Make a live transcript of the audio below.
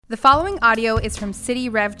The following audio is from City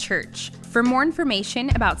Rev Church. For more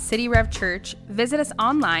information about City Rev Church, visit us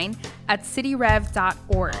online at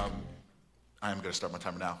cityrev.org. I am going to start my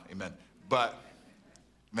timer now. Amen. But,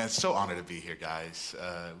 man, it's so honored to be here, guys.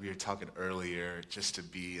 We were talking earlier, just to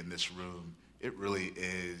be in this room. It really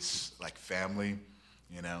is like family,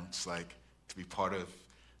 you know. It's like to be part of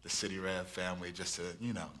the City Rev family, just to,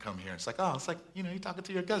 come here. It's like, you're talking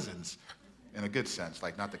to your cousins. In a good sense,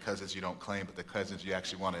 like not the cousins you don't claim, but the cousins you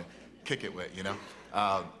actually want to kick it with,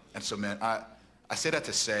 And so, man, I say that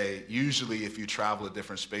to say, usually if you travel to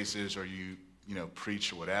different spaces or you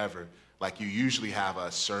preach or whatever, like you usually have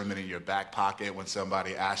a sermon in your back pocket when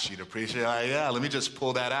somebody asks you to preach. You're like, yeah, let me just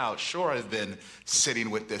pull that out. Sure, I've been sitting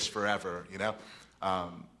with this forever,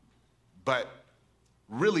 But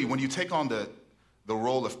really, when you take on the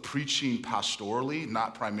role of preaching pastorally,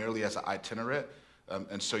 not primarily as an itinerant,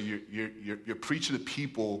 and so you're preaching to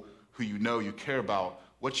people who you care about.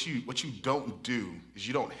 What you don't do is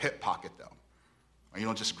you don't hip pocket them, or you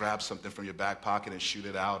don't just grab something from your back pocket and shoot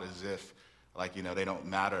it out as if they don't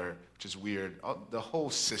matter, which is weird. The whole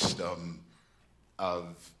system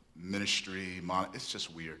of ministry, it's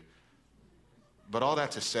just weird. But all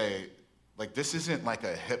that to say, this isn't like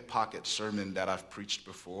a hip pocket sermon that I've preached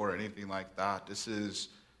before or anything like that. This is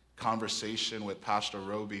conversation with Pastor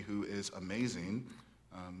Roby, who is amazing.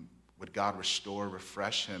 Would God restore,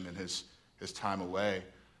 refresh him in his time away?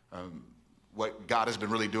 What God has been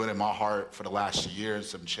really doing in my heart for the last year is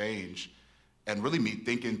some change, and really me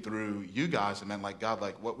thinking through you guys, and then God,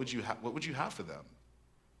 what would you have for them?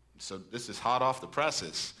 So this is hot off the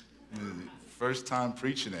presses. First time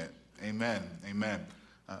preaching it. Amen.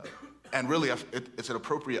 And really, it's an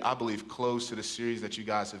appropriate, I believe, close to the series that you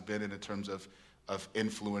guys have been in terms of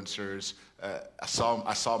influencers. I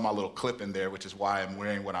saw my little clip in there, which is why I'm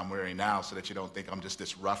wearing what I'm wearing now, so that you don't think I'm just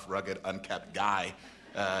this rough, rugged, unkept guy.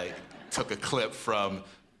 Took a clip from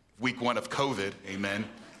week 1 of COVID, amen.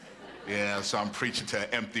 Yeah, so I'm preaching to an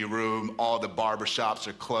empty room. All the barbershops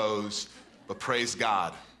are closed, but praise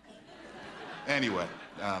God. Anyway,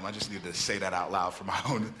 I just needed to say that out loud for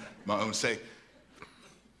my own sake.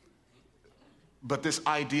 But this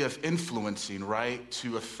idea of influencing, right,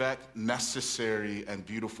 to affect necessary and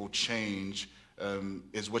beautiful change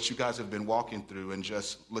is what you guys have been walking through, and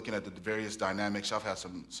just looking at the various dynamics. I've had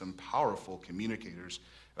some powerful communicators,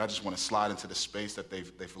 and I just want to slide into the space that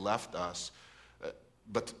they've left us.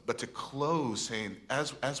 But to close, saying,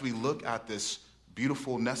 as we look at this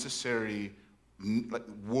beautiful, necessary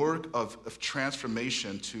work of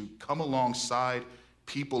transformation to come alongside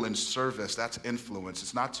people in service, that's influence.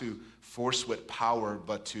 It's not to force with power,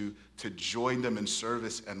 but to join them in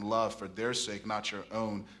service and love for their sake, not your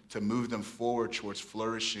own, to move them forward towards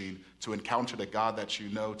flourishing, to encounter the God that you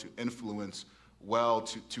know, to influence well,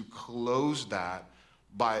 to close that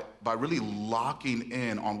by really locking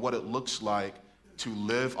in on what it looks like to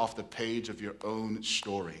live off the page of your own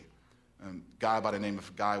story. A guy by the name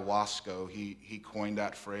of Guy Wasco, he coined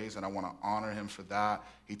that phrase, and I want to honor him for that.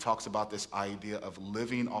 He talks about this idea of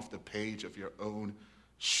living off the page of your own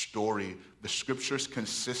story. The scriptures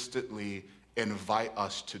consistently invite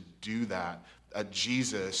us to do that.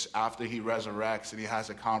 Jesus, after he resurrects and he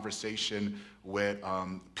has a conversation with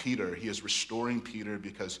Peter, he is restoring Peter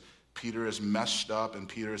because Peter is messed up and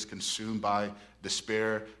Peter is consumed by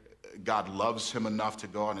despair. God loves him enough to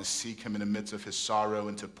go on and seek him in the midst of his sorrow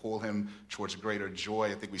and to pull him towards greater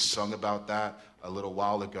joy. I think we sung about that a little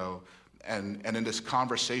while ago. And in this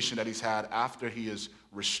conversation that he's had after he is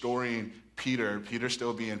restoring Peter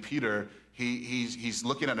still being Peter, he's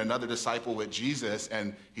looking at another disciple with Jesus,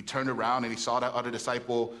 and he turned around and he saw that other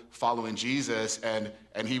disciple following Jesus, and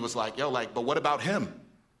he was like, but what about him?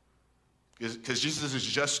 Because Jesus has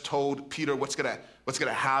just told Peter what's gonna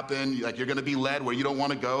happen. You're gonna be led where you don't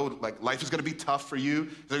want to go. Life is gonna be tough for you.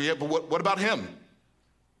 So, yeah, but what about him?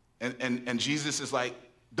 And Jesus is like,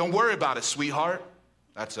 don't worry about it, sweetheart.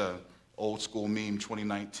 That's a old school meme,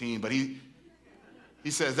 2019. But he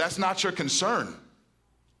says that's not your concern.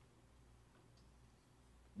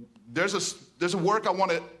 There's a work I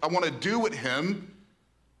want to do with him.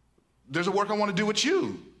 There's a work I want to do with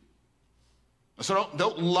you. So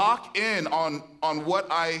don't lock in on what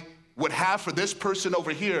I would have for this person over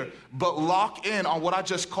here, but lock in on what I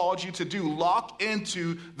just called you to do. Lock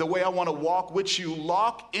into the way I want to walk with you.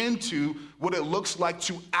 Lock into what it looks like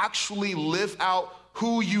to actually live out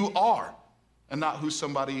who you are and not who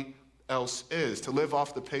somebody else is. To live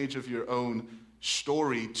off the page of your own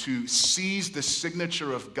story, to seize the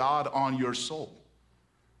signature of God on your soul.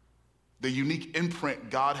 The unique imprint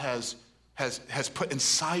God has put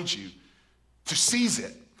inside you. To seize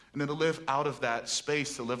it, and then to live out of that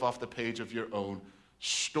space, to live off the page of your own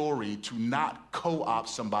story to not co-opt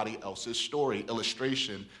somebody else's story.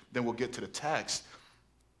 Illustration, then we'll get to the text.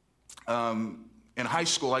 In high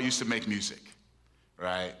school, I used to make music,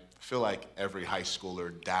 right? I feel like every high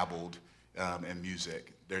schooler dabbled in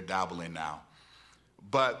music. They're dabbling now.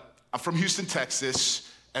 But I'm from Houston,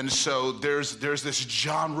 Texas, and so there's this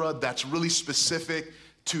genre that's really specific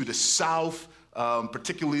to the South,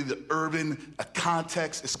 particularly the urban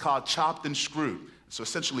context. It's called chopped and screwed. So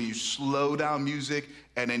essentially, you slow down music,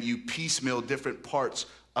 and then you piecemeal different parts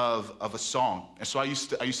of a song. And so I used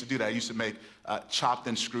to do that. I used to make chopped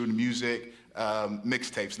and screwed music,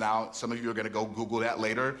 mixtapes. Now, some of you are going to go Google that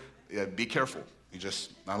later. Be careful.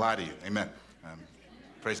 Not lie to you. Amen.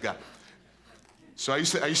 Praise God. So I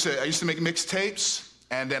used to make mixtapes,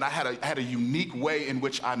 and then I had a unique way in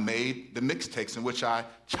which I made the mixtapes, in which I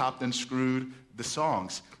chopped and screwed the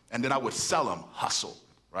songs, and then I would sell them, hustle,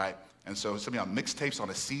 right? And so some of y'all mixtapes on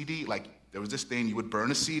a CD, like there was this thing, you would burn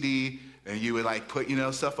a CD and you would like put,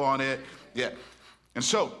 stuff on it. Yeah. And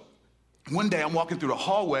so one day I'm walking through the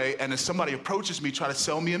hallway and then somebody approaches me trying to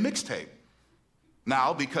sell me a mixtape.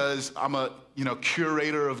 Now, because I'm a,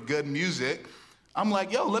 curator of good music, I'm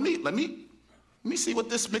like, yo, let me see what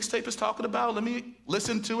this mixtape is talking about. Let me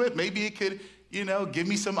listen to it. Maybe it could, give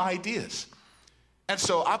me some ideas. And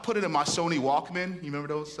so I put it in my Sony Walkman. You remember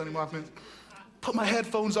those Sony Walkmans? Put my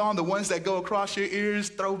headphones on, the ones that go across your ears,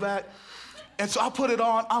 throwback. And so I put it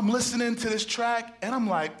on, I'm listening to this track, and I'm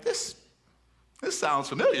like, this sounds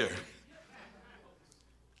familiar.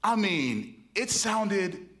 I mean, it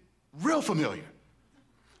sounded real familiar.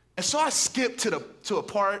 And so I skipped to a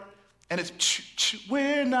part, and it's,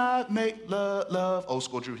 we're not make love, old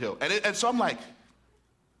school Drew Hill. And so I'm like,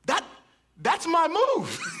 that's my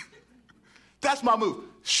move. That's my move.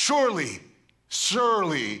 Surely,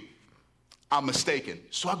 I'm mistaken.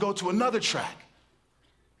 So I go to another track.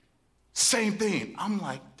 Same thing. I'm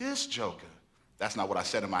like, this joker. That's not what I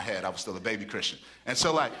said in my head. I was still a baby Christian. And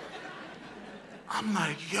so I'm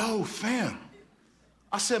like, yo, fam.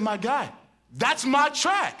 I said, my guy, that's my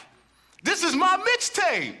track. This is my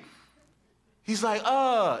mixtape. He's like,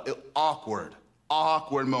 awkward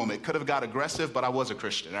moment. Could have got aggressive, but I was a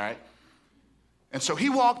Christian, all right? And so he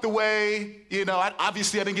walked away.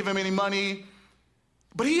 Obviously I didn't give him any money.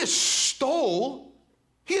 But he has stole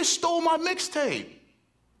my mixtape.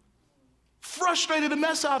 Frustrated the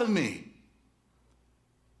mess out of me.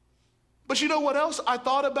 But you know what else I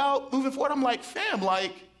thought about moving forward? I'm like, fam,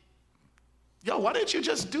 yo, why didn't you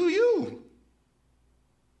just do you?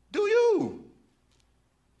 Do you?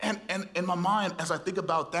 And in my mind, as I think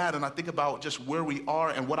about that and I think about just where we are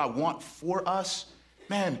and what I want for us,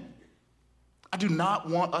 man, I do not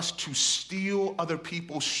want us to steal other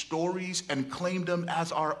people's stories and claim them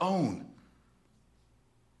as our own.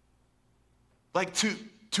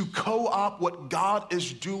 To co-opt what God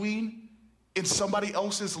is doing in somebody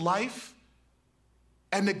else's life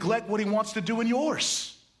and neglect what he wants to do in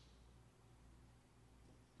yours.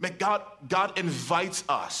 Man, God invites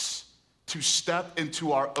us to step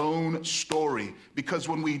into our own story, because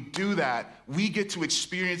when we do that, we get to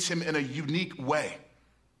experience him in a unique way.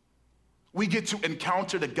 We get to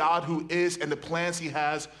encounter the God who is and the plans he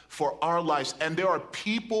has for our lives. And there are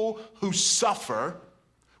people who suffer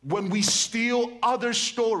when we steal other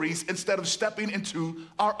stories instead of stepping into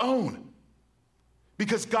our own.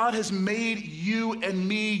 Because God has made you and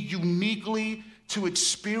me uniquely to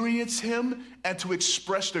experience him and to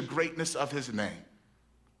express the greatness of his name.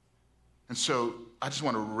 And so I just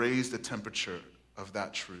want to raise the temperature of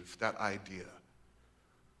that truth, that idea,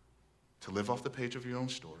 to live off the page of your own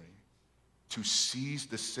story, to seize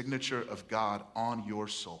the signature of God on your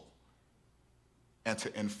soul, and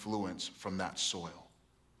to influence from that soil.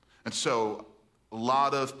 And so a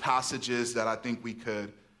lot of passages that I think we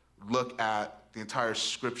could look at, the entire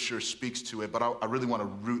scripture speaks to it, but I really want to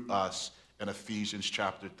root us in Ephesians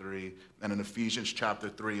chapter 3. And in Ephesians chapter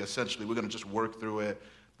 3, essentially, we're going to just work through it,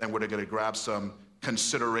 and we're going to grab some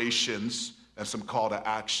considerations and some call to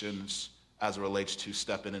actions as it relates to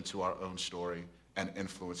stepping into our own story and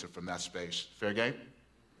influence it from that space. Fair game?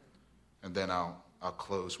 And then I'll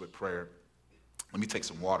close with prayer. Let me take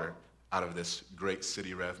some water out of this great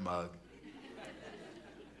City Rev mug.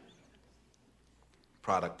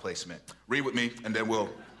 Product placement. Read with me, and then we'll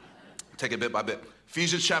take it bit by bit.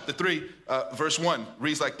 Ephesians chapter 3, verse 1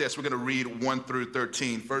 reads like this. We're going to read 1 through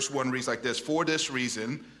 13. Verse 1 reads like this. For this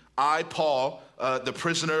reason, I, Paul, the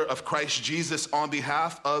prisoner of Christ Jesus, on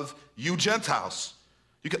behalf of you Gentiles.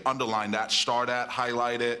 You can underline that, star that,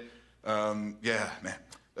 highlight it.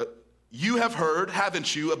 You have heard,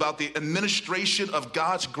 haven't you, about the administration of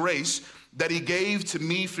God's grace that he gave to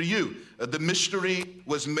me for you. The mystery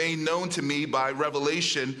was made known to me by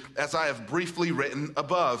revelation, as I have briefly written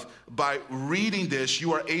above. By reading this,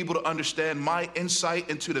 you are able to understand my insight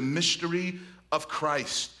into the mystery of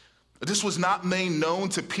Christ. This was not made known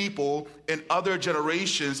to people in other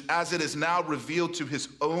generations, as it is now revealed to his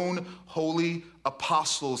own holy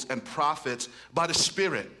apostles and prophets by the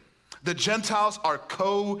Spirit. The Gentiles are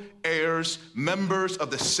co-heirs, members of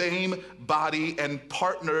the same body, and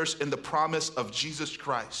partners in the promise of Jesus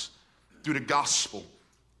Christ through the gospel.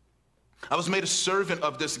 I was made a servant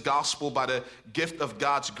of this gospel by the gift of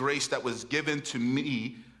God's grace that was given to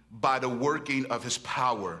me by the working of his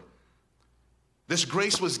power. This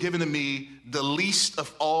grace was given to me, the least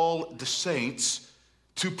of all the saints,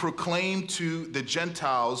 to proclaim to the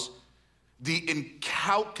Gentiles the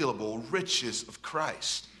incalculable riches of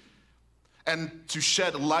Christ, and to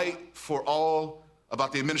shed light for all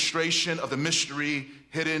about the administration of the mystery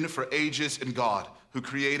hidden for ages in God, who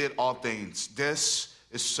created all things. This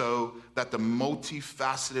is so that the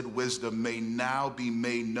multifaceted wisdom may now be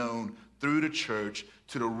made known through the church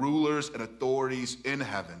to the rulers and authorities in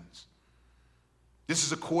heavens. This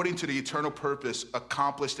is according to the eternal purpose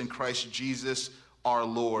accomplished in Christ Jesus our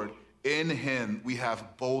Lord. In him we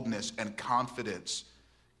have boldness and confident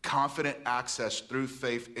access through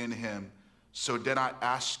faith in him. So then I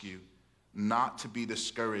ask you not to be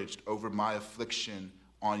discouraged over my affliction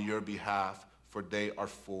on your behalf, for they are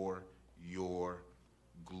for your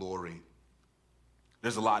glory.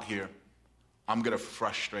 There's a lot here. I'm going to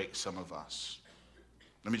frustrate some of us.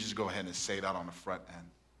 Let me just go ahead and say that on the front end.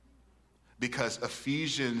 Because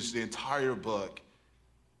Ephesians, the entire book,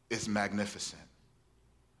 is magnificent.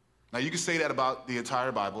 Now, you can say that about the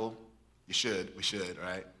entire Bible. We should,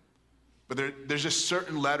 right? But there's just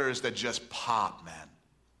certain letters that just pop, man.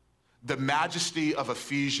 The majesty of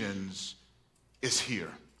Ephesians is here.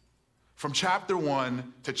 From chapter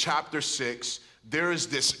 1 to chapter 6, there is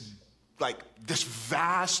this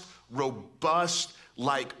vast, robust,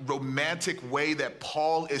 romantic way that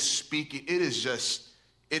Paul is speaking.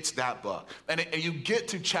 It's that book. And you get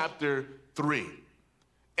to chapter 3.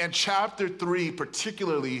 And chapter 3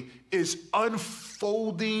 particularly is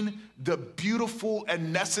unfolding the beautiful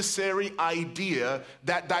and necessary idea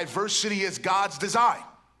that diversity is God's design.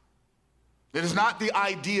 It is not the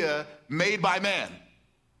idea made by man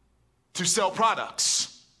to sell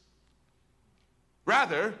products.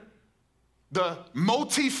 Rather, the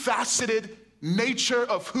multifaceted nature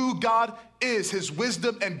of who God is, his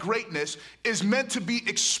wisdom and greatness, is meant to be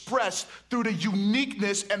expressed through the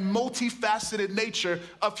uniqueness and multifaceted nature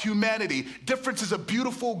of humanity. Difference is a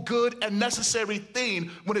beautiful, good, and necessary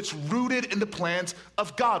thing when it's rooted in the plans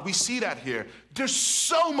of God. We see that here. There's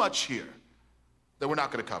so much here that we're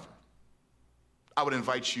not going to cover. I would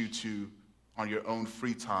invite you to, on your own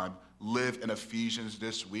free time, live in Ephesians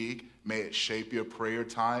this week. May it shape your prayer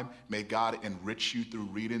time. May God enrich you through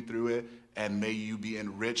reading through it, and may you be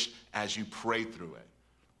enriched as you pray through it.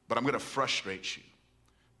 But I'm going to frustrate you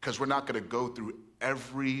because we're not going to go through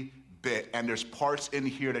every bit, and there's parts in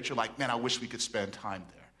here that you're like, man, I wish we could spend time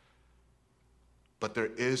there. But there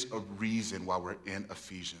is a reason why we're in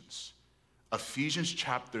Ephesians. Ephesians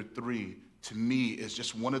chapter 3, to me, is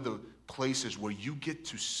just one of the places where you get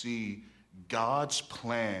to see God's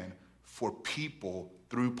plan for people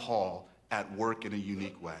through Paul at work in a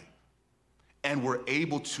unique way. And we're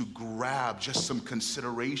able to grab just some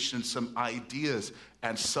considerations, some ideas,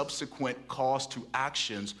 and subsequent calls to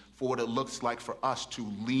actions for what it looks like for us to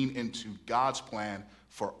lean into God's plan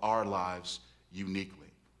for our lives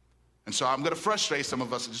uniquely. And so I'm going to frustrate some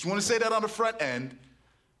of us. I just want to say that on the front end.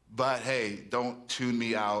 But hey, don't tune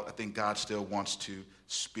me out. I think God still wants to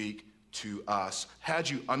speak to us. Had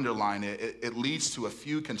you underline it, it leads to a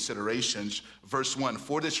few considerations. Verse 1,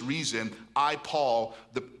 for this reason, I, Paul,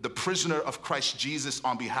 the prisoner of Christ Jesus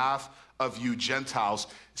on behalf of you Gentiles,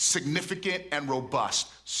 significant and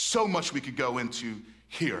robust. So much we could go into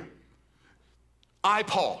here. I,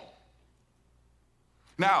 Paul.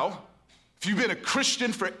 Now, if you've been a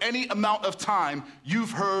Christian for any amount of time,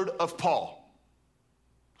 you've heard of Paul.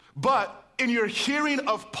 But in your hearing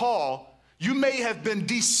of Paul, you may have been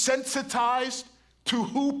desensitized to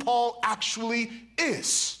who Paul actually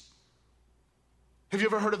is. Have you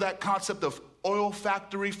ever heard of that concept of oil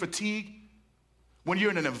factory fatigue? When you're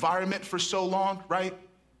in an environment for so long, right?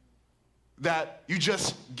 That you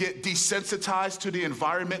just get desensitized to the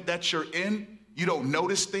environment that you're in. You don't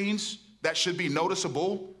notice things that should be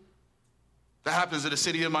noticeable. That happens in the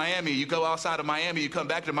city of Miami. You go outside of Miami, you come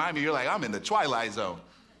back to Miami, you're like, I'm in the twilight zone.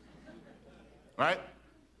 Right?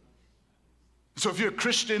 So if you're a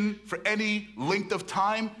Christian for any length of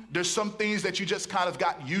time, there's some things that you just kind of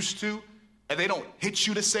got used to And they don't hit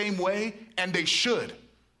you the same way, and they should.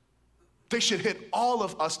 They should hit all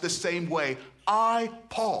of us the same way. I,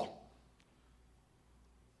 Paul,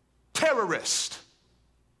 terrorist,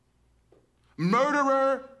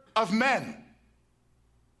 murderer of men,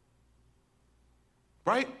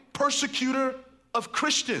 right? Persecutor of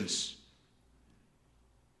Christians.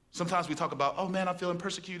 Sometimes we talk about, oh man, I'm feeling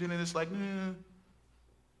persecuted, and it's like,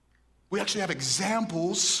 We actually have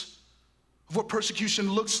examples of what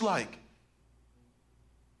persecution looks like.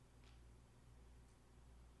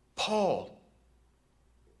 Paul,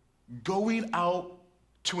 going out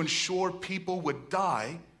to ensure people would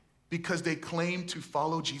die because they claimed to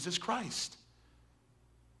follow Jesus Christ.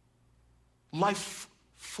 Life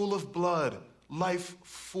full of blood, life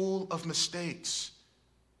full of mistakes.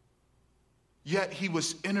 Yet he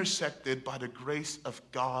was intersected by the grace of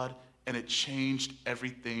God, and it changed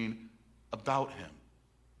everything about him.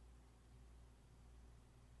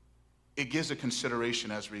 It gives a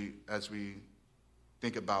consideration as we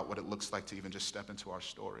think about what it looks like to even just step into our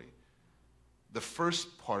story. The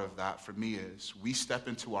first part of that for me is we step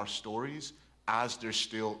into our stories as they're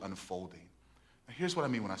still unfolding. Now, here's what I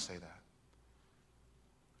mean when I say that.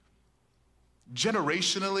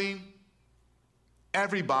 Generationally,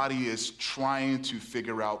 everybody is trying to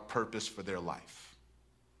figure out purpose for their life,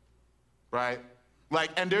 right?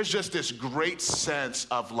 And there's just this great sense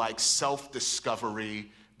of self-discovery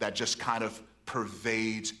that just kind of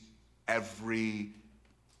pervades every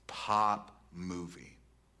pop movie.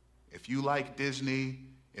 If you like Disney,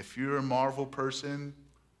 if you're a Marvel person,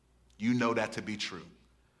 you know that to be true.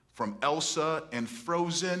 From Elsa and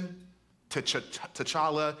Frozen to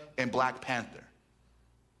T'Challa and Black Panther.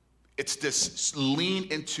 It's this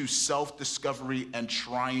lean into self-discovery and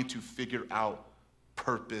trying to figure out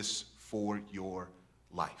purpose for your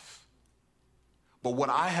life. But what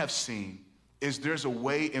I have seen is there's a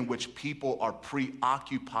way in which people are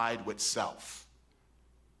preoccupied with self.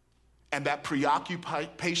 And that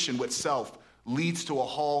preoccupation with self leads to a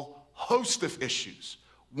whole host of issues.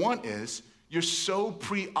 One is you're so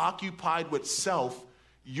preoccupied with self,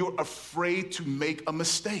 you're afraid to make a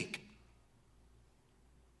mistake.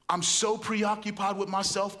 I'm so preoccupied with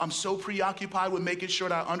myself. I'm so preoccupied with making sure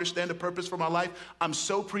that I understand the purpose for my life. I'm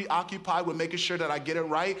so preoccupied with making sure that I get it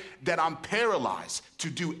right that I'm paralyzed to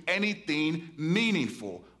do anything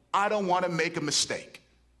meaningful. I don't want to make a mistake.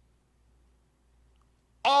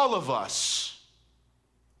 All of us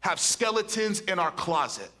have skeletons in our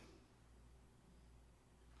closet.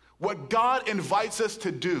 What God invites us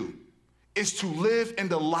to do is to live in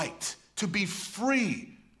the light, to be free,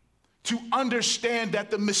 to understand that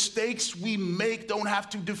the mistakes we make don't have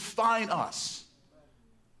to define us,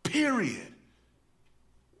 period.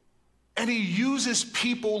 And he uses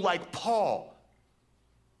people like Paul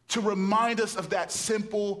to remind us of that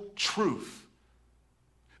simple truth.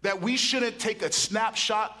 That we shouldn't take a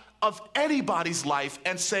snapshot of anybody's life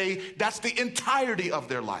and say that's the entirety of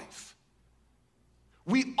their life.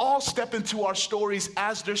 We all step into our stories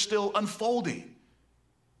as they're still unfolding.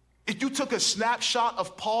 If you took a snapshot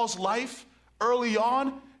of Paul's life early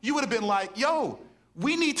on, you would have been like, yo,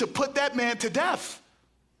 we need to put that man to death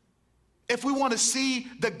if we want to see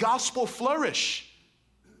the gospel flourish.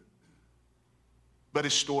 But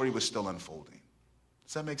his story was still unfolding.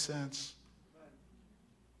 Does that make sense? I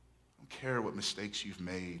don't care what mistakes you've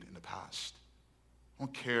made in the past. I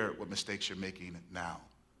don't care what mistakes you're making now.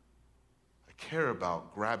 I care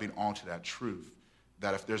about grabbing onto that truth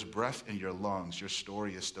that if there's breath in your lungs, your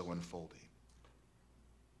story is still unfolding.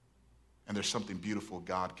 And there's something beautiful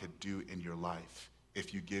God could do in your life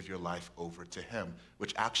if you give your life over to him,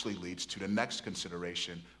 which actually leads to the next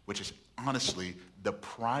consideration, which is honestly the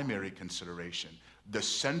primary consideration. The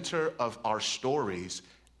center of our stories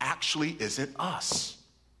actually isn't us.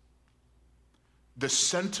 The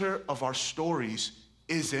center of our stories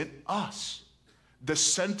isn't us. The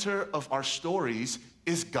center of our stories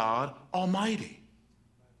is God Almighty.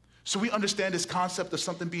 So we understand this concept of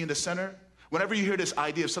something being the center. Whenever you hear this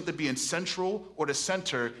idea of something being central or the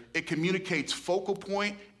center, it communicates focal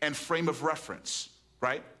point and frame of reference,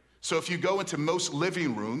 right? So if you go into most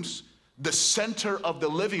living rooms, the center of the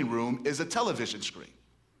living room is a television screen.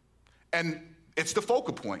 And it's the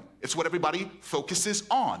focal point. It's what everybody focuses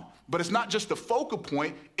on. But it's not just the focal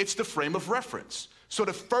point, it's the frame of reference. So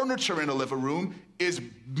the furniture in the living room is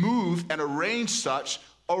moved and arranged such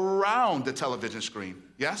around the television screen,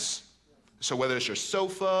 yes? So whether it's your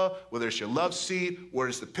sofa, whether it's your love seat, whether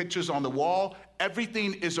it's the pictures on the wall,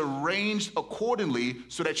 everything is arranged accordingly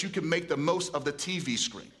so that you can make the most of the TV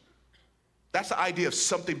screen. That's the idea of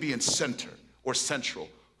something being center or central.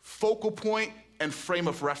 Focal point and frame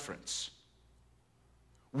of reference.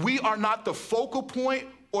 We are not the focal point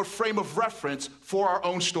or frame of reference for our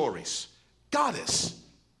own stories. God is.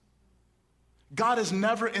 God has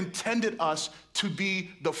never intended us to be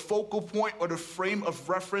the focal point or the frame of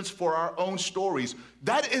reference for our own stories.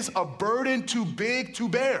 That is a burden too big to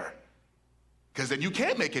bear, because then you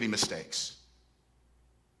can't make any mistakes,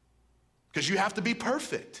 because you have to be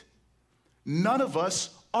perfect. None of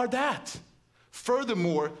us are that.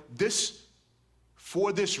 Furthermore,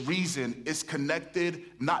 for this reason is connected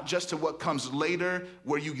not just to what comes later,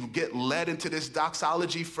 where you get led into this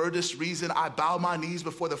doxology. For this reason, I bow my knees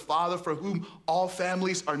before the Father, for whom all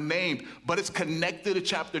families are named. But it's connected to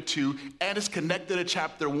chapter 2, and it's connected to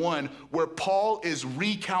chapter 1, where Paul is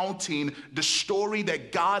recounting the story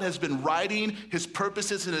that God has been writing, his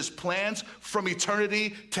purposes and his plans from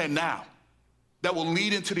eternity to now, that will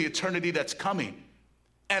lead into the eternity that's coming.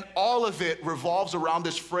 And all of it revolves around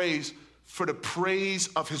this phrase, for the praise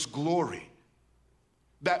of his glory.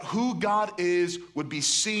 That who God is would be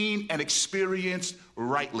seen and experienced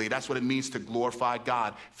rightly. That's what it means to glorify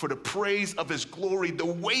God. For the praise of his glory, the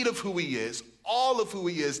weight of who he is, all of who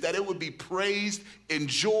he is, that it would be praised,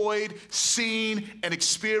 enjoyed, seen, and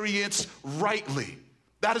experienced rightly.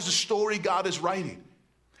 That is the story God is writing.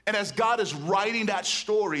 And as God is writing that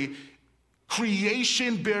story,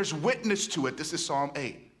 creation bears witness to it. This is Psalm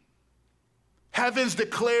 8. Heaven's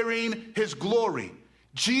declaring his glory.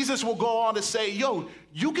 Jesus will go on to say,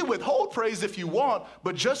 you can withhold praise if you want,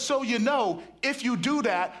 but just so you know, if you do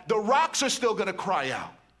that, the rocks are still going to cry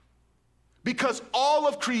out. Because all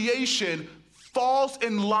of creation falls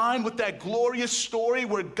in line with that glorious story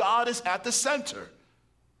where God is at the center.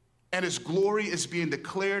 And his glory is being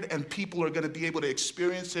declared, and people are going to be able to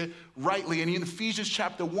experience it rightly. And in Ephesians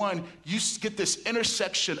chapter 1, you get this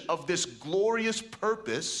intersection of this glorious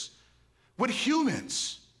purpose with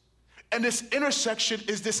humans. And this intersection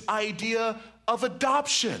is this idea of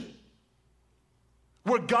adoption,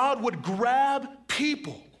 where God would grab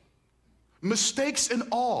people, mistakes and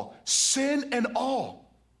all, sin and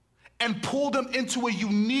all, and pull them into a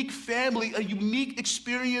unique family, a unique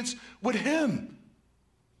experience with him,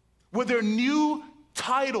 where their new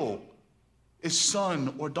title is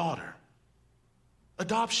son or daughter.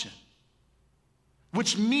 Adoption.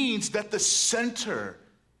 Which means that the center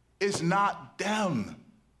is not them.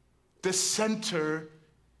 The center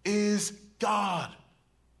is God.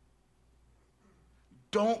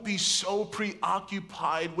 Don't be so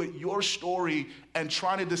preoccupied with your story and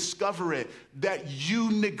trying to discover it that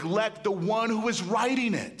you neglect the one who is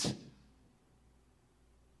writing it.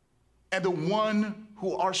 And the one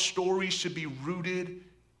who our story should be rooted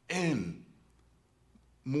in.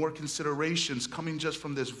 More considerations coming just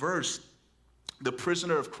from this verse. The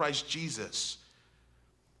prisoner of Christ Jesus.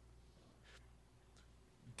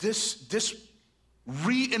 This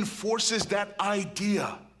reinforces that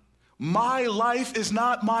idea. My life is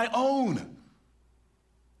not my own.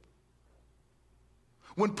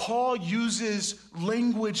 When Paul uses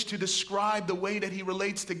language to describe the way that he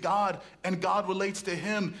relates to God and God relates to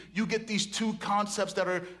him, you get these two concepts that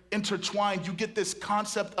are intertwined. You get this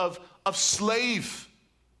concept of slave.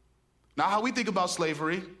 Not how we think about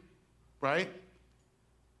slavery, right?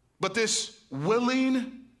 But this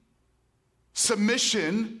willing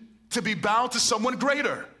submission to be bound to someone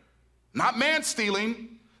greater. Not man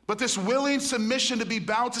stealing, but this willing submission to be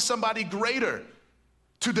bound to somebody greater,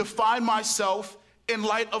 to define myself in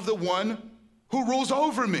light of the one who rules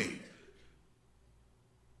over me.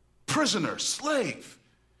 Prisoner, slave,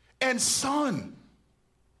 and son.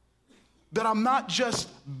 That I'm not just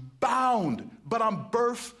bound, but I'm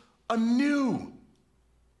birthed anew.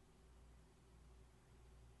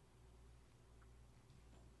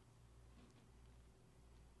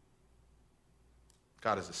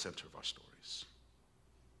 God is the center of our stories.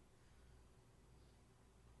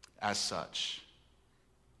 As such,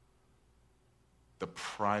 the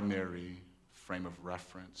primary frame of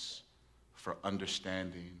reference for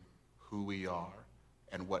understanding who we are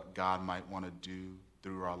and what God might want to do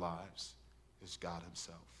through our lives is God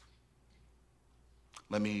himself.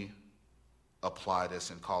 Let me apply this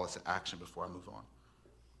and call this to action before I move on.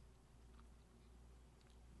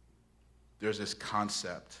 There's this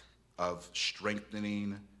concept of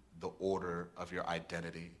strengthening the order of your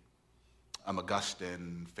identity.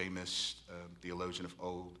 Augustine, famous theologian of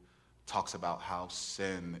old, talks about how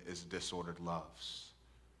sin is disordered loves.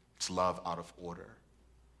 It's love out of order.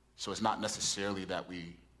 So it's not necessarily that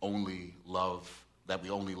we only love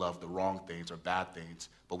the wrong things or bad things,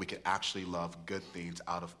 but we can actually love good things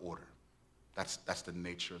out of order. That's the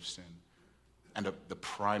nature of sin. And the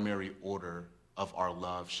primary order of our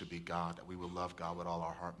love should be God, that we will love God with all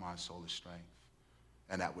our heart, mind, soul, and strength.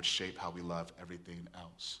 and that would shape how we love everything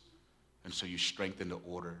else. And so you strengthen the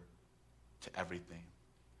order to everything.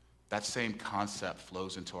 That same concept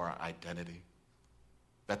flows into our identity,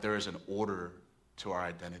 that there is an order to our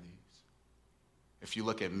identities. If you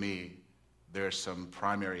look at me, there are some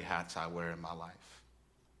primary hats I wear in my life.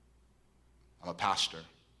 I'm a pastor.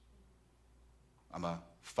 I'm a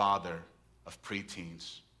father of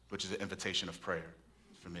preteens, which is an invitation of prayer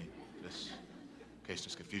for me, just in case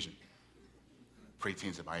there's confusion.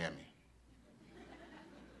 Preteens in Miami.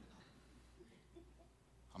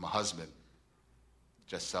 I'm a husband.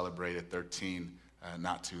 Just celebrated 13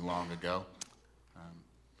 not too long ago.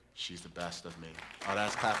 She's the best of me. Oh,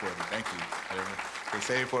 that's clap-worthy. Thank you. I didn't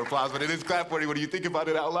say it for applause, but it is clap-worthy when you think about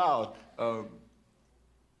it out loud.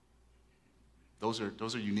 Those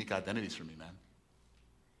are unique identities for me, man.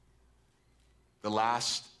 The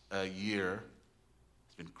last year,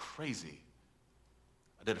 it's been crazy.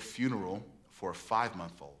 I did a funeral for a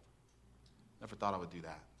 5-month-old. Never thought I would do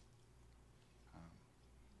that.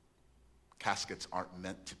 Caskets aren't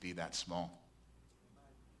meant to be that small.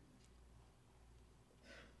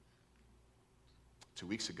 2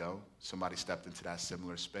 weeks ago, somebody stepped into that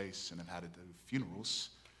similar space and have had to do funerals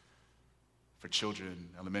for children,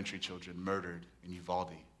 elementary children, murdered in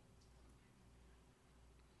Uvalde.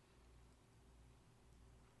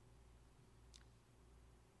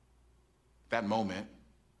 That moment,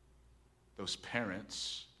 those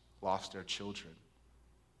parents lost their children.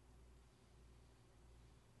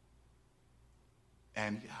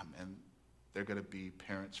 And yeah, man, they're going to be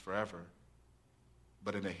parents forever.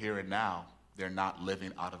 But in the here and now, they're not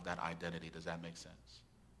living out of that identity. Does that make sense?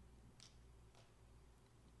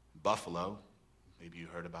 Buffalo, maybe you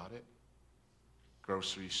heard about it.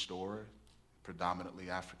 Grocery store, predominantly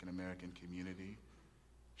African-American community,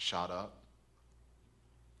 shot up.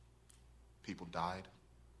 People died.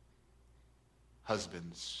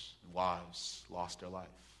 Husbands and wives lost their life.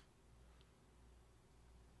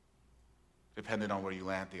 Depending on where you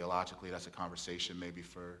land theologically, that's a conversation maybe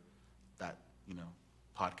for that,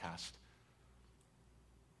 podcast.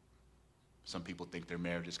 Some people think their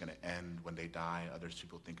marriage is going to end when they die. Others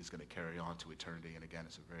people think it's going to carry on to eternity. And again,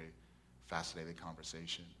 it's a very fascinating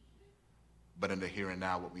conversation. But in the here and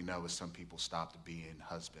now, what we know is some people stopped being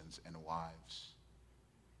husbands and wives.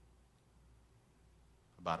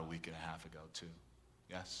 About a week and a half ago, too.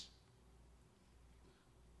 Yes?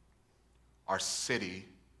 Our city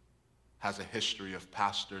has a history of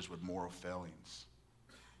pastors with moral failings,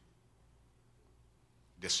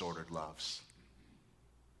 disordered loves.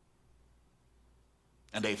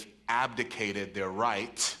 And they've abdicated their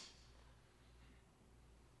right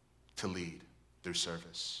to lead through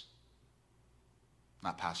service.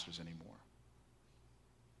 Not pastors anymore.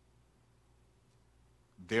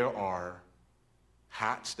 There are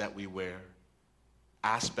hats that we wear,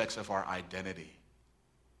 aspects of our identity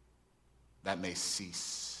that may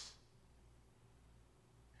cease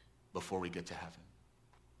before we get to heaven.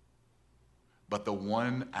 But the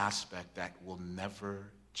one aspect that will never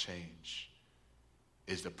change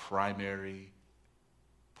is the primary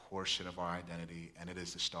portion of our identity, and it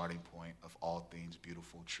is the starting point of all things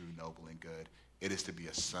beautiful, true, noble, and good. It is to be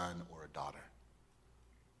a son or a daughter.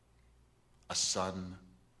 A son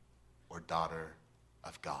or daughter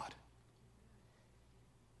of God.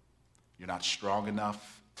 You're not strong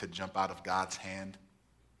enough to jump out of God's hand.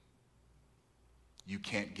 You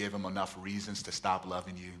can't give him enough reasons to stop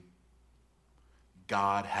loving you.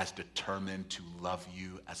 God has determined to love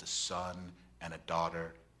you as a son and a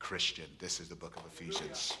daughter Christian. This is the book of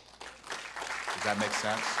Ephesians. Does that make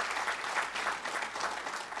sense?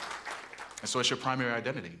 And so it's your primary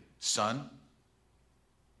identity. Son,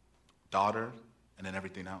 daughter, and then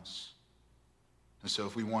everything else. And so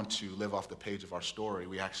if we want to live off the page of our story,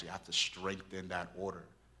 we actually have to strengthen that order.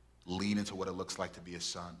 Lean into what it looks like to be a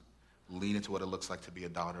son. Lean into what it looks like to be a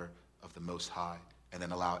daughter of the Most High. And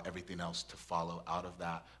then allow everything else to follow out of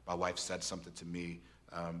that. My wife said something to me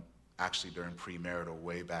actually during premarital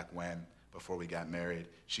way back when, before we got married.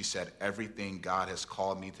 She said, everything God has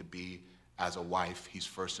called me to be as a wife, he's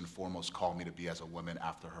first and foremost called me to be as a woman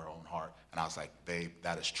after her own heart. And I was like, babe,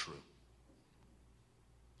 that is true.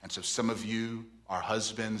 And so some of you are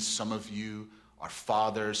husbands, some of you are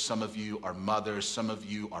fathers, some of you are mothers, some of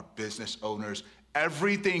you are business owners.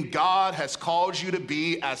 Everything God has called you to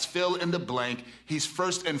be as fill in the blank, he's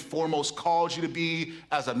first and foremost called you to be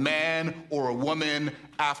as a man or a woman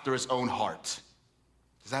after his own heart.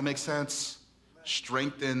 Does that make sense?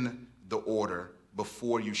 Strengthen the order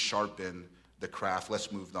before you sharpen the craft.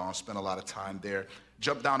 Let's move on. Spend a lot of time there.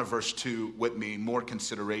 Jump down to verse 2 with me, more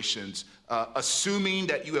considerations. Assuming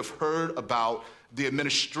that you have heard about the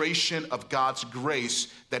administration of God's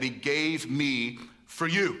grace that he gave me for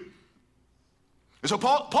you. And so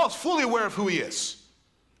Paul's fully aware of who he is.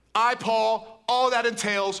 I, Paul, all that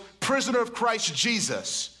entails, prisoner of Christ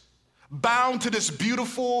Jesus, bound to this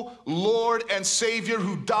beautiful Lord and Savior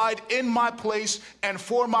who died in my place and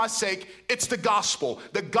for my sake. It's the gospel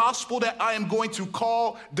that I am going to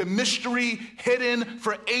call the mystery hidden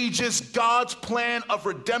for ages, God's plan of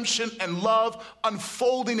redemption and love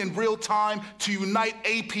unfolding in real time to unite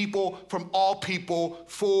a people from all people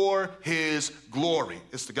for his glory.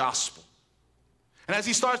 It's the gospel. And as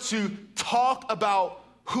he starts to talk about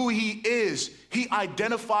who he is, he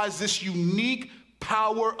identifies this unique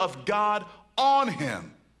power of God on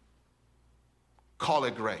him. Call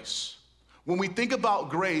it grace. When we think about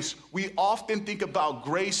grace, we often think about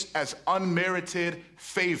grace as unmerited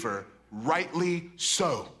favor, rightly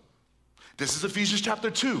so. This is Ephesians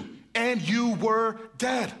chapter 2. And you were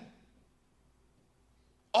dead.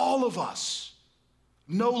 All of us.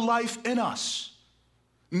 No life in us.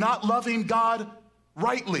 Not loving God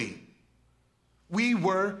rightly. We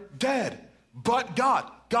were dead. But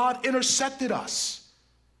God intersected us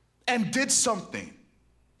and did something.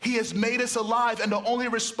 He has made us alive, and the only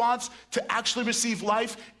response to actually receive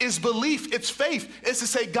life is belief. It's faith. It's to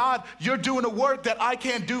say, God, you're doing a work that I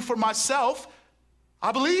can't do for myself.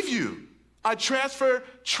 I believe you. I transfer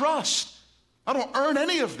trust. I don't earn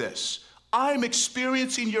any of this. I'm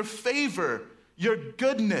experiencing your favor, your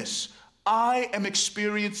goodness. I am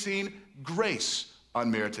experiencing grace,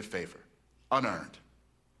 unmerited favor, unearned.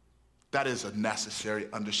 That is a necessary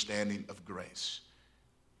understanding of grace.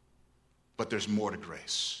 But there's more to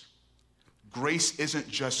grace. Grace isn't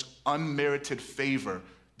just unmerited favor.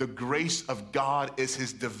 The grace of God is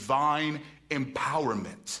his divine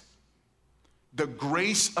empowerment. The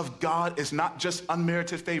grace of God is not just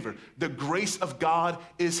unmerited favor. The grace of God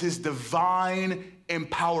is his divine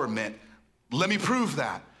empowerment. Let me prove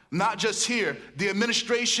that. Not just here, the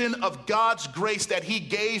administration of God's grace that he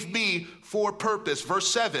gave me for purpose. Verse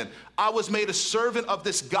 7, I was made a servant of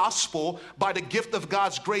this gospel by the gift of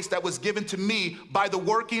God's grace that was given to me by the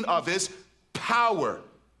working of his power.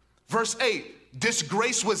 Verse 8, this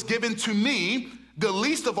grace was given to me, the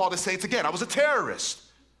least of all the saints. Again, I was a terrorist.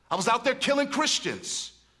 I was out there killing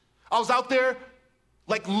Christians. I was out there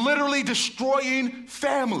like literally destroying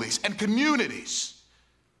families and communities.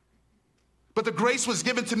 But the grace was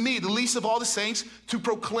given to me, the least of all the saints, to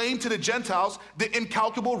proclaim to the Gentiles the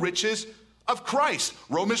incalculable riches of Christ.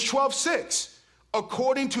 Romans 12:6.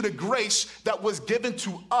 According to the grace that was given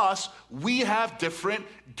to us, we have different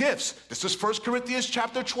gifts. This is 1 Corinthians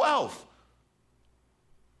chapter 12.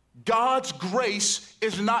 God's grace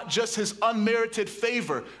is not just his unmerited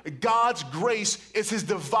favor. God's grace is his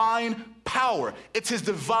divine power. It's his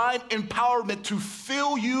divine empowerment to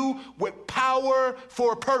fill you with power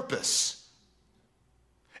for a purpose.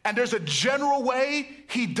 And there's a general way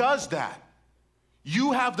he does that.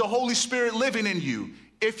 You have the Holy Spirit living in you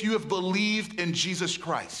if you have believed in Jesus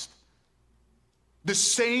Christ. The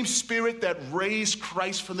same Spirit that raised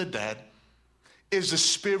Christ from the dead is the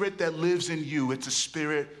Spirit that lives in you. It's a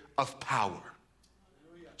spirit of power.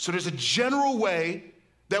 So there's a general way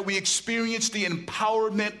that we experience the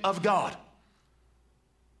empowerment of God.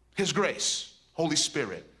 His grace, Holy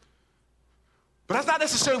Spirit. But that's not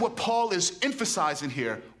necessarily what Paul is emphasizing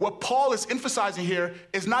here. What Paul is emphasizing here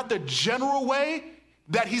is not the general way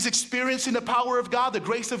that he's experiencing the power of God, the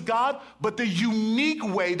grace of God, but the unique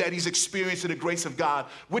way that he's experiencing the grace of God,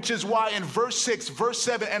 which is why in verse 6, verse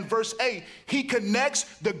 7, and verse 8, he connects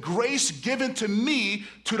the grace given to me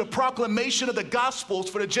to the proclamation of the Gospels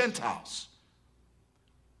for the Gentiles.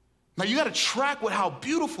 Now you got to track with how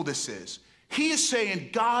beautiful this is. He is saying,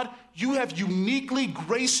 God, you have uniquely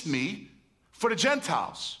graced me for the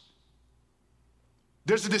Gentiles.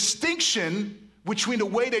 There's a distinction between the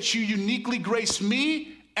way that you uniquely grace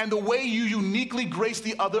me and the way you uniquely grace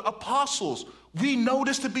the other apostles. We know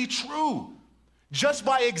this to be true just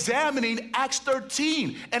by examining Acts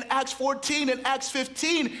 13 and Acts 14 and Acts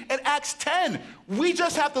 15 and Acts 10. We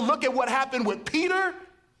just have to look at what happened with Peter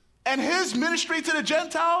and his ministry to the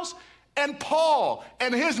Gentiles and Paul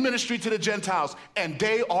and his ministry to the Gentiles, and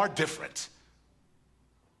they are different.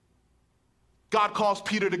 God calls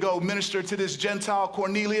Peter to go minister to this Gentile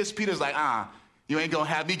Cornelius. Peter's like, you ain't gonna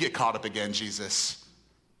have me get caught up again, Jesus.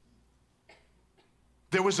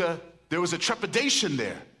 There was a trepidation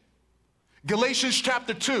there. Galatians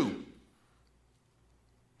chapter 2.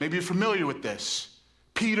 Maybe you're familiar with this.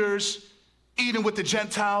 Peter's eating with the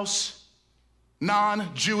Gentiles,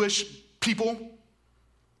 non-Jewish people.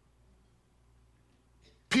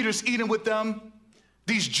 Peter's eating with them.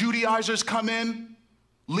 These Judaizers come in,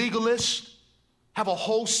 legalists, have a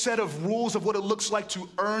whole set of rules of what it looks like to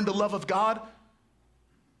earn the love of God,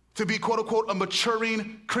 to be, quote unquote, a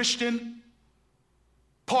maturing Christian.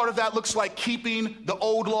 Part of that looks like keeping the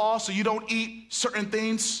old law so you don't eat certain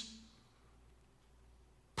things.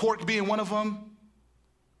 Pork being one of them.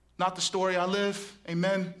 Not the story I live,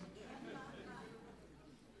 amen.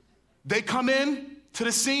 They come in to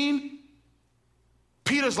the scene.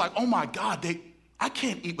 Peter's like, oh my God, I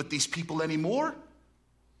can't eat with these people anymore.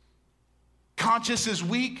 Conscience is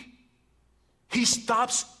weak. He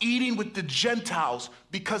stops eating with the Gentiles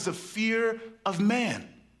because of fear of man.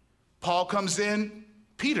 Paul comes in,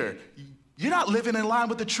 Peter, you're not living in line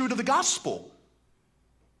with the truth of the gospel.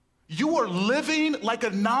 You are living like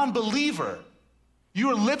a non-believer.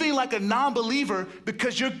 You are living like a non-believer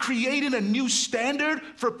because you're creating a new standard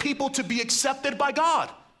for people to be accepted by God.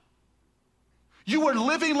 You are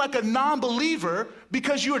living like a non-believer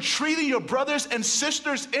because you are treating your brothers and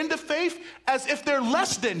sisters in the faith as if they're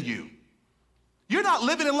less than you. You're not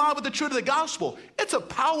living in line with the truth of the gospel. It's a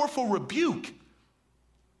powerful rebuke.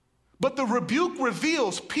 But the rebuke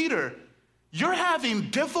reveals, Peter, you're having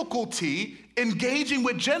difficulty engaging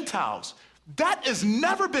with Gentiles. That has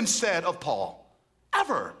never been said of Paul,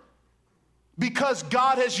 ever. Because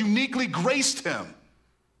God has uniquely graced him.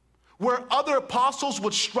 Where other apostles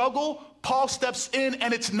would struggle, Paul steps in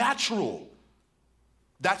and it's natural.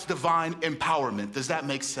 That's divine empowerment. Does that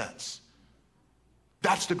make sense?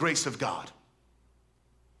 That's the grace of God.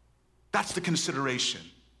 That's the consideration.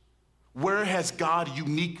 Where has God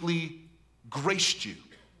uniquely graced you?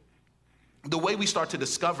 The way we start to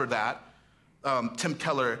discover that, Tim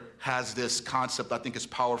Keller has this concept I think is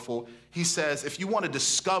powerful. He says, if you want to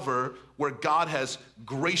discover where God has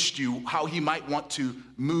graced you, how he might want to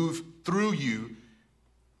move through you,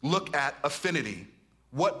 look at affinity.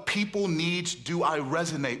 What people needs do I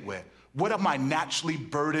resonate with? What am I naturally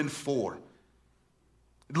burdened for?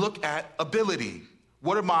 Look at ability.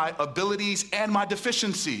 What are my abilities and my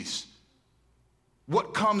deficiencies?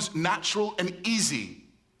 What comes natural and easy?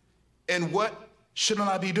 And what shouldn't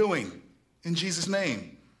I be doing? In Jesus'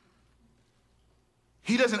 name.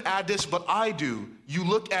 He doesn't add this, but I do. You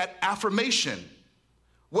look at affirmation.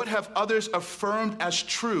 What have others affirmed as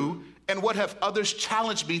true, and what have others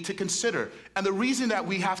challenged me to consider? And the reason that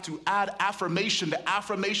we have to add affirmation, the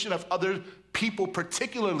affirmation of other people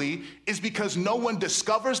particularly, is because no one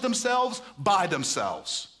discovers themselves by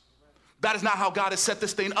themselves. That is not how God has set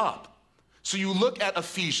this thing up. So you look at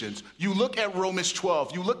Ephesians, you look at Romans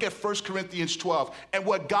 12, you look at 1 Corinthians 12, and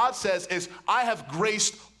what God says is, I have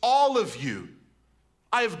graced all of you.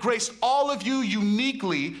 I have graced all of you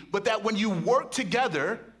uniquely, but that when you work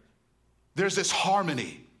together, there's this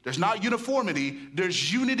harmony. There's not uniformity,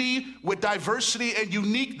 there's unity with diversity and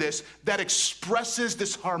uniqueness that expresses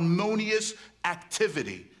this harmonious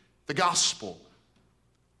activity, the gospel.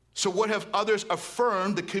 So what have others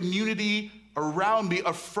affirmed, the community around me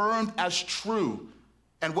affirmed as true?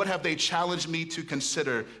 And what have they challenged me to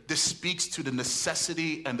consider? This speaks to the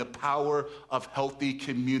necessity and the power of healthy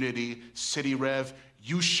community. City Rev,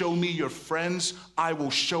 you show me your friends, I will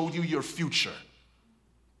show you your future.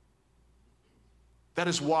 That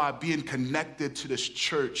is why being connected to this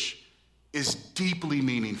church is deeply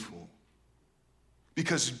meaningful.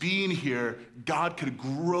 Because being here, God could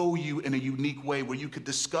grow you in a unique way where you could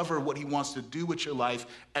discover what he wants to do with your life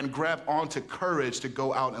and grab onto courage to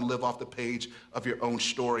go out and live off the page of your own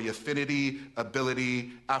story. Affinity,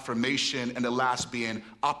 ability, affirmation, and the last being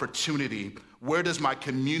opportunity. Where does my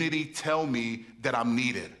community tell me that I'm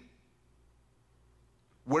needed?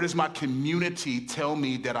 Where does my community tell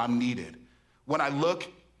me that I'm needed? When I look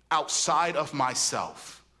outside of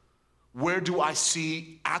myself, where do I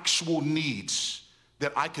see actual needs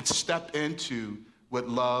that I could step into with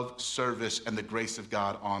love, service, and the grace of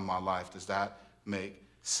God on my life? Does that make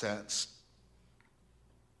sense?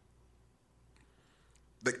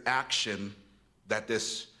 The action that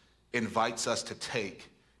this invites us to take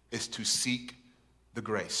is to seek the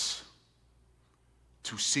grace.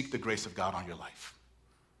 To seek the grace of God on your life.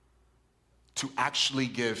 To actually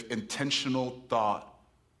give intentional thought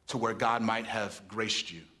to where God might have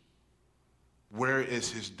graced you. Where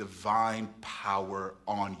is his divine power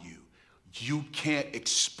on you? You can't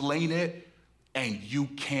explain it and you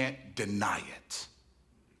can't deny it.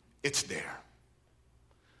 It's there.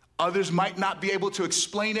 Others might not be able to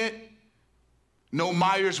explain it. No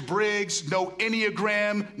Myers-Briggs, no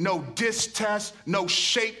Enneagram, no DISC test, no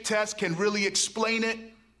shape test can really explain it,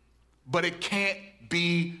 but it can't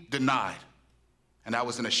be denied. And that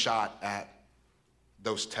wasn't a shot at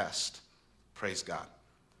those tests. Praise God.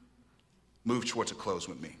 move towards a close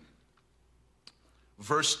with me.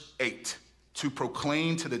 Verse 8, to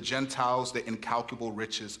proclaim to the Gentiles the incalculable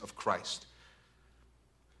riches of Christ.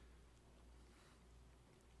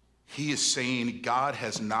 He is saying, God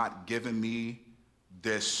has not given me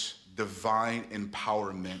this divine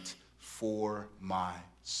empowerment for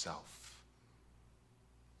myself.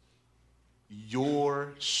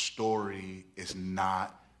 Your story is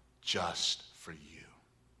not just for you.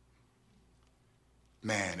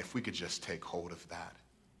 Man, if we could just take hold of that.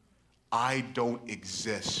 I don't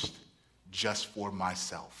exist just for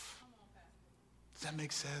myself. Does that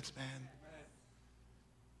make sense, man?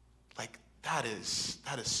 Like, that is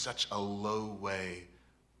such a low way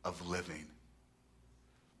of living.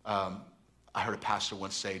 I heard a pastor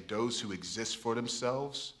once say, those who exist for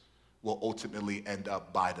themselves will ultimately end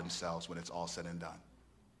up by themselves when it's all said and done.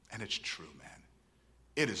 And it's true, man.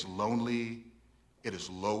 It is lonely, it is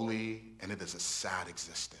lowly, and it is a sad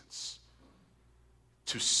existence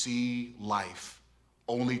to see life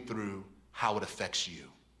only through how it affects you.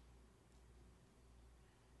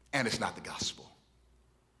 And it's not the gospel.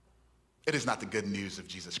 It is not the good news of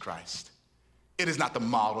Jesus Christ. It is not the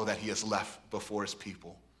model that he has left before his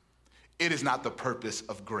people. It is not the purpose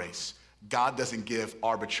of grace. God doesn't give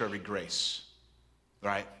arbitrary grace,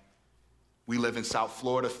 right? We live in South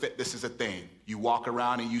Florida. Fitness is a thing. You walk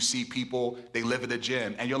around and you see people, they live in a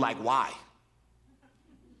gym, and you're like, why?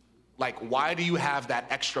 Like, why do you have that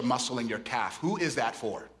extra muscle in your calf? Who is that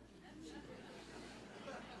for?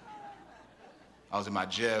 I was in my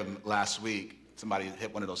gym last week. Somebody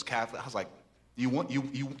hit one of those calves. I was like, you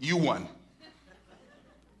won,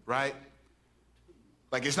 right?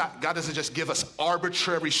 Like, it's not, God doesn't just give us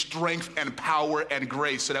arbitrary strength and power and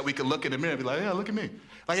grace so that we can look in the mirror and be like, yeah, look at me.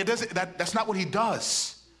 Like, it doesn't, that's not what he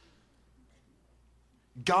does.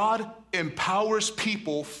 God empowers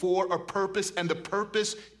people for a purpose, and the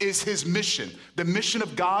purpose is his mission. The mission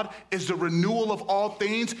of God is the renewal of all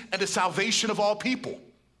things and the salvation of all people.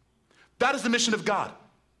 That is the mission of God.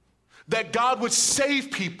 That God would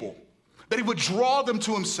save people, that he would draw them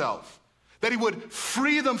to himself, that he would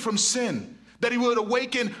free them from sin, that he would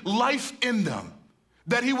awaken life in them,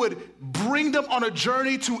 that he would bring them on a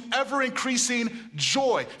journey to ever-increasing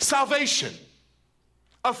joy, salvation,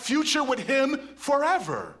 a future with him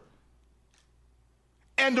forever,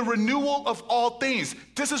 and the renewal of all things.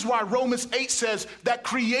 This is why Romans 8 says that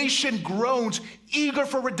creation groans eager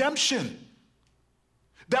for redemption.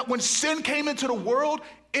 That when sin came into the world,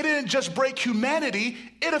 it didn't just break humanity,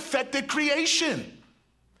 it affected creation.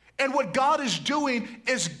 And what God is doing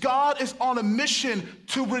is God is on a mission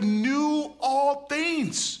to renew all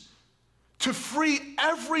things, to free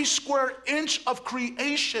every square inch of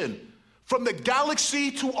creation, from the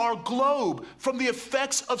galaxy to our globe, from the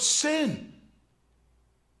effects of sin.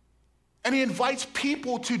 And he invites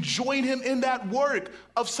people to join him in that work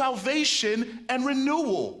of salvation and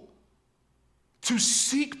renewal, to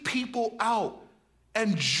seek people out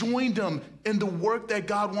and join them in the work that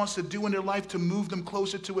God wants to do in their life, to move them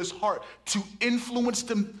closer to his heart, to influence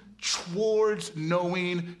them towards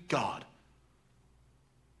knowing God.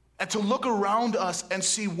 And to look around us and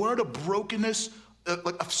see where the brokenness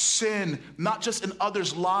of sin, not just in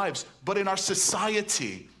others' lives, but in our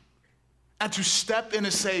society. And to step in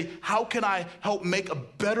and say, how can I help make a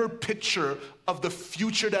better picture of the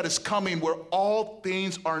future that is coming, where all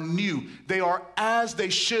things are new? They are as they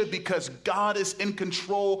should because God is in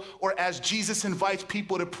control, or as Jesus invites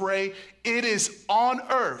people to pray, it is on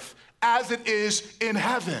earth as it is in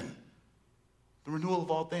heaven. The renewal of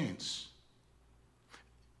all things.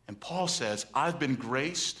 And Paul says, I've been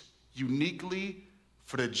graced uniquely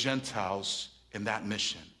for the Gentiles in that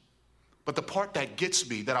mission. But the part that gets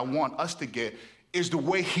me, that I want us to get, is the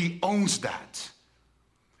way he owns that.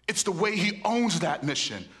 It's the way he owns that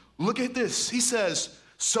mission. Look at this. He says,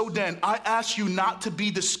 so then I ask you not to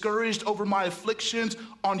be discouraged over my afflictions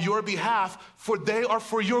on your behalf, for they are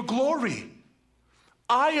for your glory.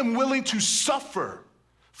 I am willing to suffer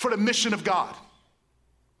for the mission of God.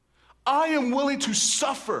 I am willing to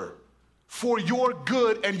suffer for your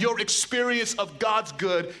good and your experience of God's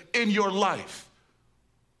good in your life.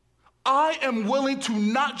 I am willing to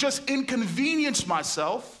not just inconvenience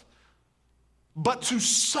myself, but to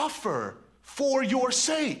suffer for your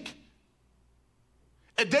sake.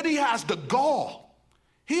 And then he has the gall.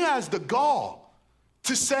 He has the gall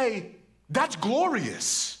to say, that's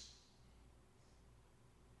glorious.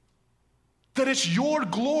 That it's your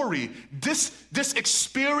glory, this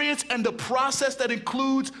experience and the process that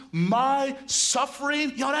includes my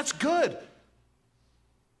suffering, that's good.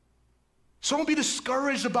 So don't be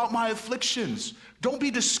discouraged about my afflictions. Don't be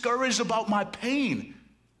discouraged about my pain.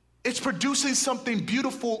 It's producing something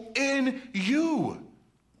beautiful in you.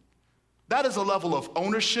 That is a level of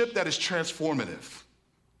ownership that is transformative.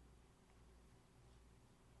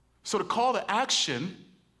 So the call to action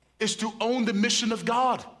is to own the mission of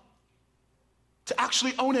God, to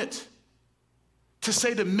actually own it, to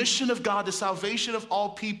say the mission of God, the salvation of all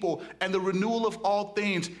people, and the renewal of all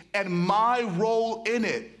things, and my role in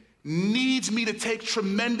it needs me to take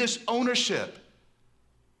tremendous ownership.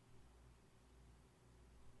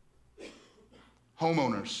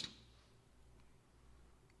 Homeowners,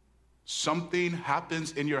 something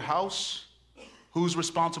happens in your house, who's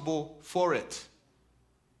responsible for it?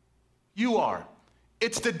 You are.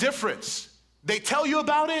 It's the difference. They tell you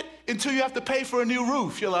about it until you have to pay for a new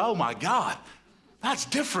roof. You're like, oh my God, that's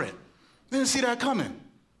different. Didn't see that coming.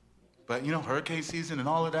 But hurricane season and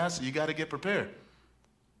all of that, so you got to get prepared.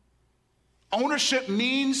 Ownership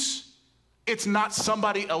means it's not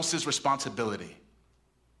somebody else's responsibility.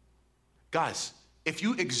 Guys, if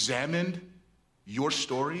you examined your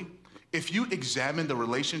story, if you examined the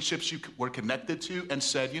relationships you were connected to and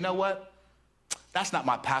said, you know what? That's not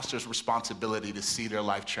my pastor's responsibility to see their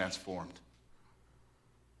life transformed.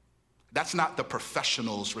 That's not the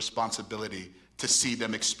professional's responsibility to see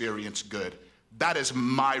them experience good. That is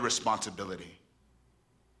my responsibility.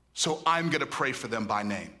 So I'm going to pray for them by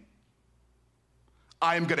name.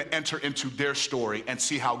 I am going to enter into their story and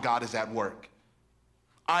see how God is at work.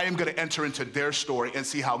 I am going to enter into their story and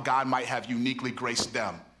see how God might have uniquely graced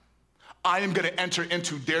them. I am going to enter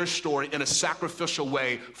into their story in a sacrificial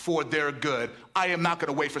way for their good. I am not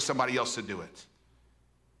going to wait for somebody else to do it.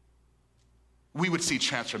 We would see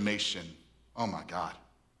transformation, oh my God,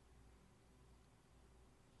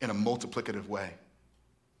 in a multiplicative way.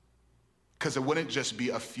 Because it wouldn't just be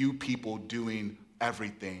a few people doing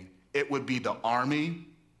everything. It would be the army,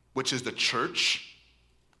 which is the church,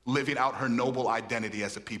 living out her noble identity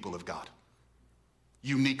as a people of God,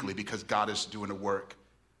 uniquely because God is doing the work.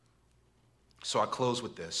 So I close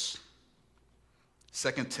with this.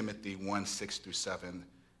 2 Timothy 1, 6-7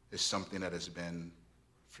 is something that has been,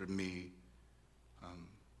 for me,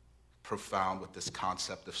 profound with this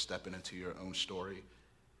concept of stepping into your own story,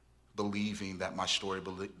 believing that my story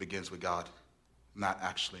begins with God, not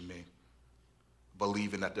actually me.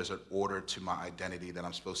 Believing that there's an order to my identity that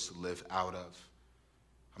I'm supposed to live out of.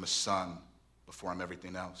 I'm a son before I'm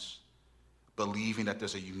everything else. Believing that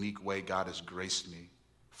there's a unique way God has graced me.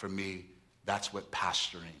 For me, that's what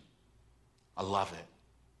pastoring. I love it.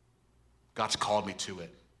 God's called me to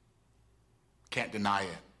it. Can't deny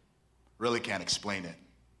it. Really can't explain it.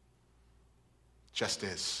 Just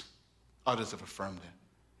is. Others have affirmed it.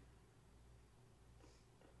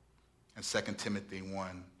 And 2 Timothy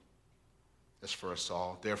 1 is for us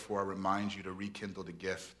all. Therefore, I remind you to rekindle the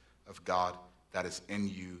gift of God that is in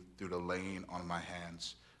you through the laying on my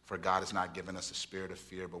hands. For God has not given us a spirit of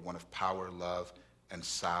fear, but one of power, love, and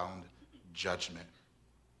sound judgment.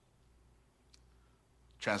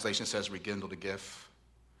 Translation says rekindle the gift.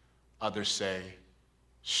 Others say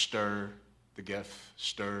stir the gift,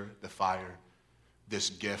 stir the fire. This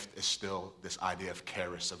gift is still this idea of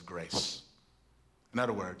charis, of grace. In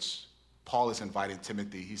other words, Paul is inviting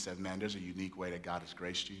Timothy. He said, man, there's a unique way that God has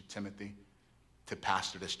graced you, Timothy, to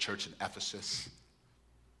pastor this church in Ephesus.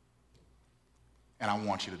 And I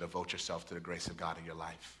want you to devote yourself to the grace of God in your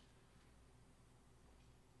life.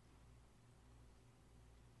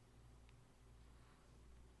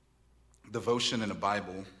 Devotion in the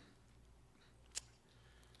Bible,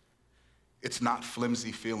 it's not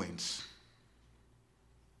flimsy feelings.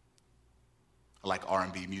 I like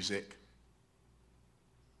R&B music.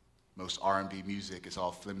 Most R&B music is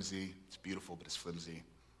all flimsy. It's beautiful, but it's flimsy.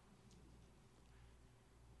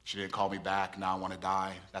 She didn't call me back, now I want to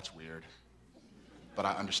die. That's weird. But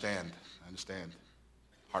I understand.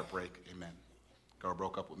 Heartbreak, amen. Girl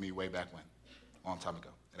broke up with me way back when, a long time ago.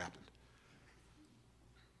 It happened.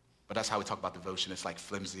 But that's how we talk about devotion. It's like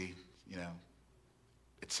flimsy,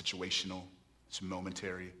 it's situational, it's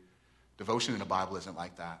momentary. Devotion in the Bible isn't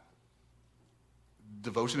like that.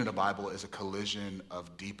 Devotion in the Bible is a collision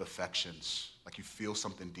of deep affections, like you feel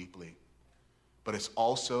something deeply. But it's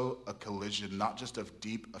also a collision not just of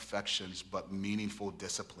deep affections, but meaningful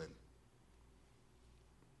discipline.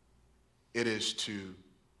 It is to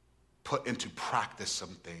put into practice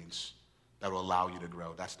some things that will allow you to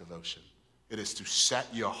grow. That's devotion. It is to set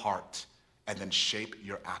your heart and then shape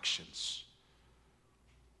your actions.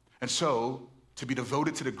 And so, to be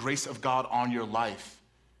devoted to the grace of God on your life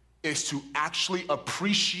is to actually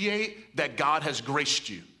appreciate that God has graced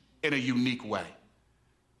you in a unique way.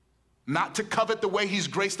 Not to covet the way he's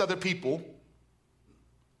graced other people.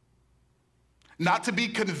 Not to be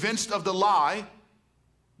convinced of the lie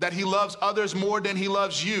that he loves others more than he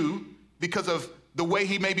loves you because of the way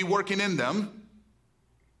he may be working in them,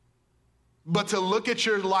 but to look at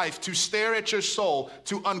your life, to stare at your soul,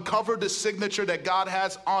 to uncover the signature that God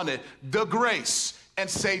has on it, the grace, and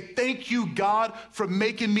say, thank you, God, for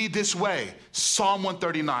making me this way, Psalm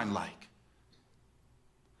 139 like.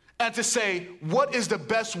 And to say, what is the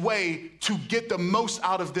best way to get the most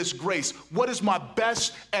out of this grace? What is my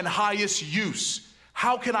best and highest use?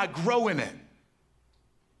 How can I grow in it?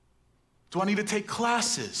 Do I need to take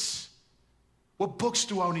classes? What books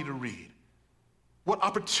do I need to read? What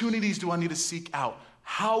opportunities do I need to seek out?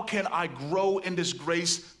 How can I grow in this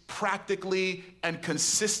grace practically and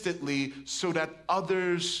consistently so that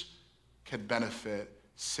others can benefit?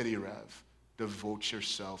 City Rev, devote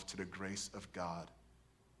yourself to the grace of God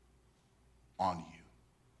on you.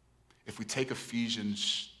 If we take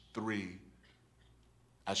Ephesians 3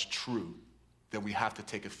 as true, then we have to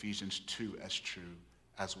take Ephesians 2 as true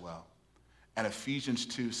as well. And Ephesians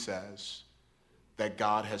 2 says that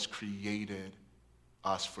God has created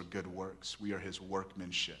us for good works. We are his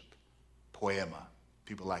workmanship. Poema.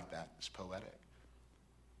 People like that. It's poetic.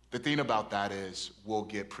 The thing about that is we'll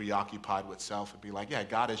get preoccupied with self and be like, yeah,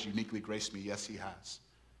 God has uniquely graced me. Yes, he has.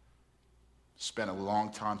 Spent a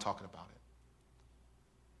long time talking about it.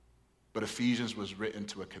 But Ephesians was written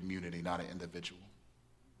to a community, not an individual.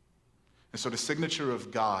 And so the signature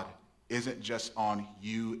of God isn't just on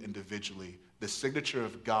you individually. The signature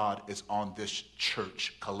of God is on this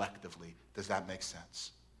church collectively. Does that make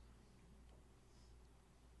sense?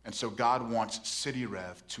 And so God wants City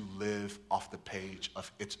Rev to live off the page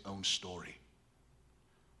of its own story.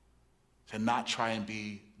 To not try and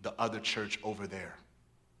be the other church over there,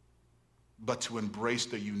 but to embrace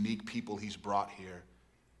the unique people he's brought here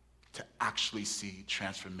to actually see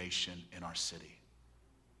transformation in our city.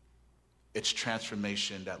 It's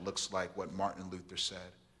transformation that looks like what Martin Luther said.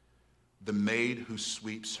 The maid who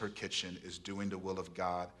sweeps her kitchen is doing the will of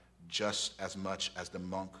God just as much as the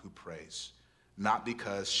monk who prays, not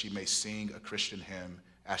because she may sing a Christian hymn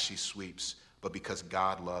as she sweeps, but because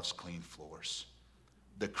God loves clean floors.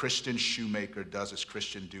 The Christian shoemaker does his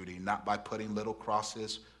Christian duty, not by putting little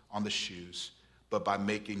crosses on the shoes, but by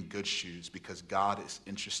making good shoes, because God is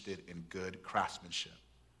interested in good craftsmanship.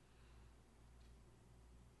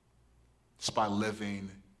 It's by living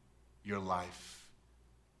your life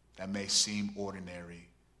that may seem ordinary,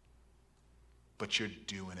 but you're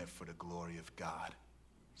doing it for the glory of God,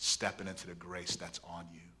 stepping into the grace that's on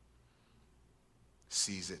you.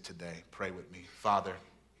 Seize it today. Pray with me. Father,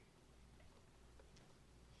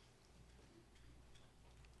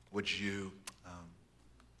 would you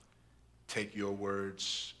take your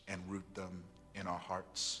words and root them in our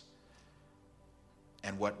hearts?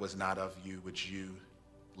 And what was not of you, would you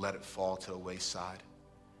let it fall to the wayside?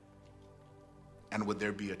 And would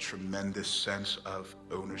there be a tremendous sense of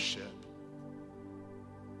ownership?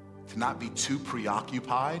 To not be too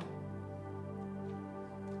preoccupied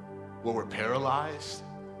where we're paralyzed,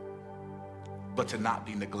 but to not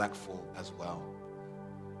be neglectful as well.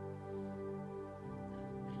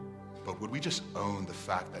 But would we just own the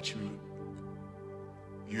fact that you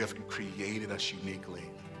have created us uniquely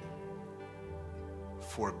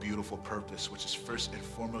for a beautiful purpose, which is first and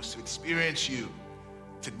foremost to experience you,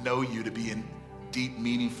 to know you, to be in deep,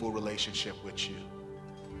 meaningful relationship with you,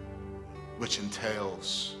 which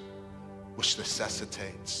entails, which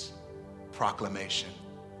necessitates proclamation.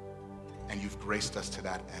 And you've graced us to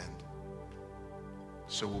that end.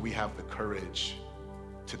 So will we have the courage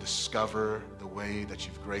to discover the way that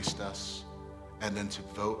you've graced us, and then to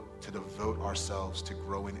devote ourselves to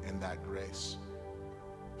growing in that grace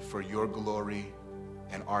for your glory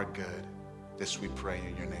and our good. This we pray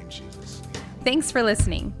in your name, Jesus. Thanks for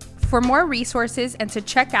listening. For more resources and to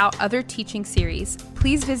check out other teaching series,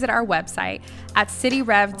 please visit our website at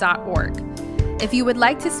cityrev.org. If you would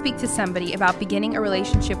like to speak to somebody about beginning a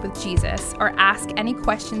relationship with Jesus or ask any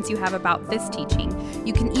questions you have about this teaching,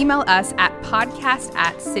 you can email us at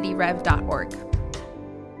podcast@cityrev.org.